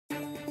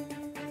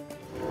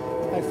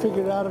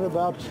figured out at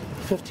about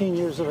 15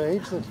 years of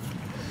age that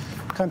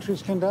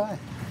countries can die,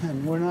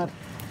 and we're not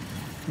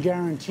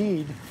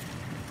guaranteed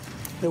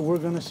that we're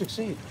going to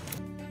succeed.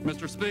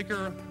 Mr.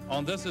 Speaker,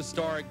 on this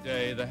historic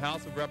day, the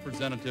House of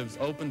Representatives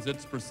opens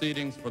its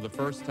proceedings for the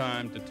first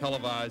time to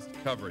televised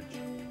coverage.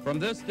 From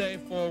this day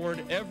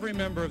forward, every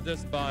member of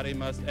this body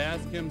must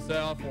ask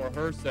himself or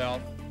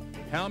herself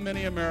how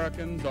many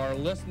Americans are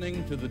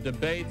listening to the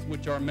debates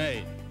which are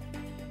made.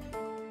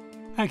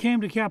 I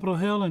came to Capitol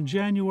Hill in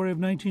January of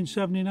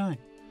 1979.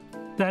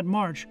 That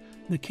March,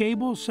 the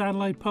cable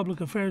satellite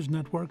public affairs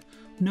network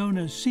known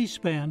as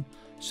C-SPAN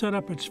set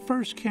up its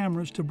first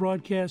cameras to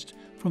broadcast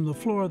from the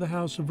floor of the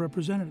House of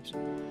Representatives.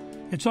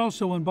 It's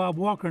also when Bob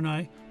Walker and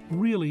I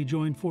really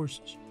joined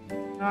forces.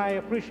 I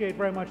appreciate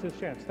very much this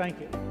chance. Thank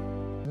you.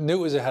 Newt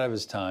was ahead of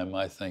his time,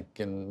 I think,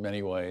 in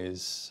many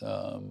ways.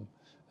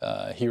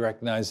 He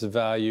recognized the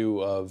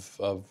value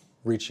of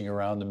reaching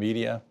around the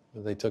media.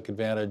 They took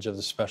advantage of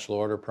the special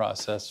order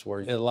process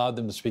where it allowed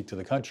them to speak to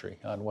the country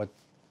on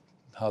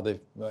how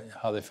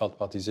they felt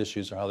about these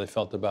issues, or how they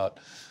felt about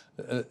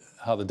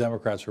how the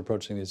Democrats were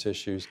approaching these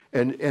issues.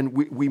 And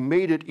we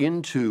made it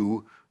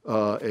into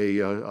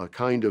a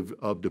kind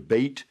of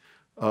debate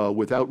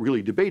without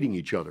really debating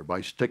each other, by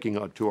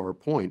sticking to our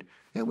point.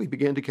 And we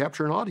began to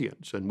capture an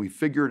audience, and we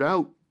figured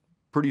out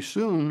pretty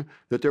soon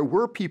that there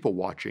were people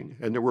watching,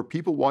 and there were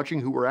people watching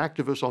who were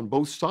activists on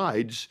both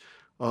sides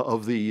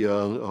of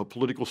the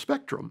political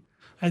spectrum.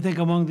 I think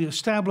among the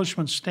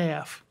establishment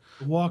staff,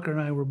 Walker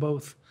and I were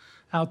both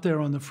out there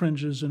on the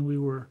fringes, and we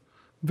were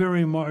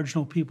very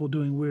marginal people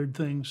doing weird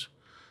things,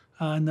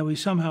 and that we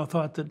somehow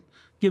thought that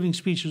giving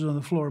speeches on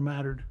the floor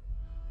mattered.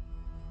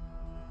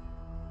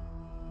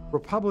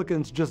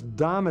 Republicans just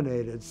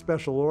dominated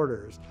special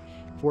orders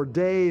for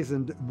days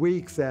and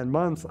weeks and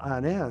months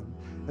on end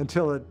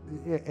until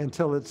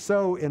it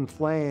so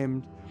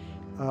inflamed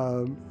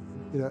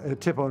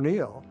Tip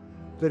O'Neill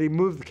that he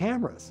moved the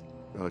cameras.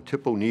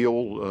 Tip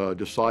O'Neill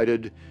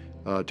decided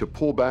to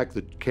pull back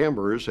the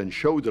cameras and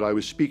showed that I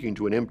was speaking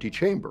to an empty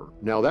chamber.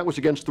 Now, that was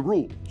against the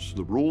rules.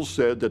 The rules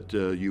said that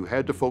you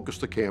had to focus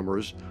the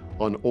cameras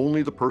on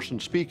only the person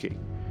speaking.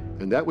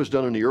 And that was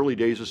done in the early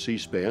days of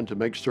C-SPAN to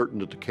make certain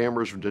that the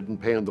cameras didn't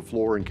pan the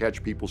floor and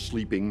catch people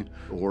sleeping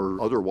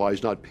or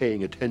otherwise not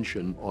paying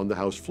attention on the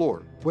House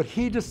floor. What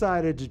he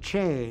decided to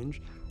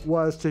change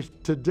was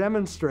to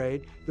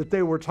demonstrate that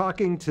they were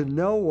talking to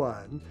no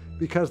one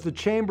because the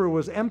chamber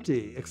was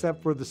empty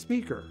except for the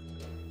speaker.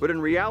 But in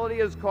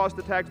reality, it has cost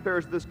the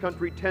taxpayers of this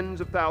country tens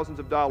of thousands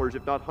of dollars,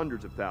 if not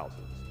hundreds of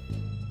thousands.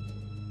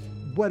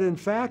 What in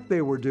fact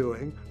they were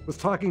doing was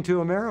talking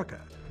to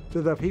America,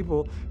 to the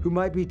people who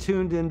might be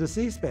tuned into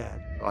C-SPAN.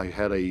 I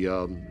had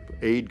a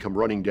aide come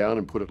running down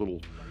and put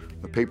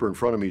a paper in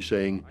front of me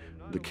saying,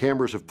 "The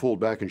cameras have pulled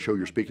back and show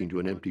you're speaking to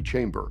an empty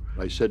chamber."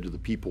 I said to the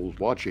people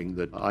watching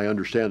that I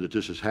understand that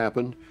this has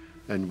happened,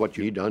 and what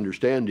you need to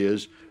understand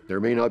is there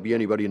may not be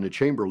anybody in the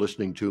chamber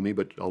listening to me,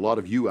 but a lot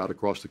of you out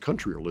across the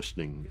country are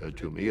listening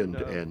to me,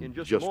 and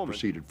just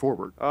proceeded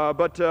forward.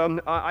 But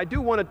I do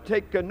want to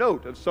take a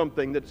note of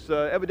something that's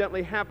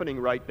evidently happening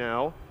right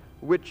now,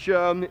 which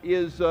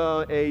is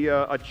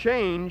a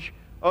change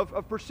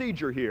of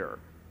procedure here.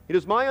 It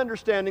is my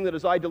understanding that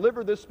as I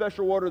deliver this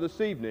special order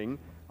this evening,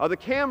 the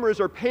cameras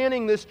are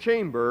panning this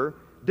chamber,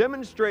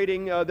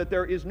 demonstrating that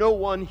there is no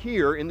one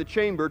here in the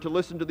chamber to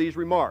listen to these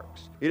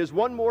remarks. It is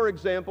one more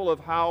example of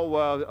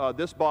how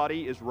this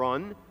body is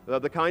run,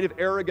 the kind of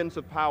arrogance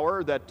of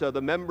power that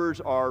the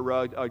members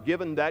are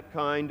given that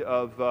kind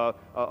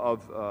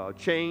of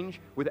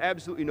change with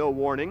absolutely no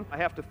warning. I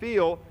have to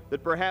feel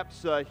that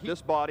perhaps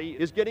this body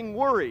is getting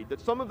worried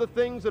that some of the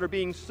things that are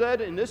being said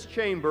in this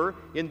chamber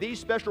in these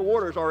special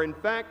orders are in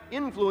fact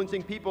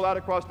influencing people out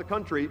across the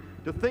country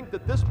to think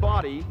that this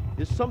body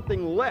is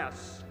something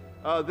less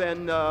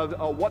than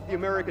what the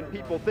American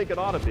people think it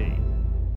ought to be.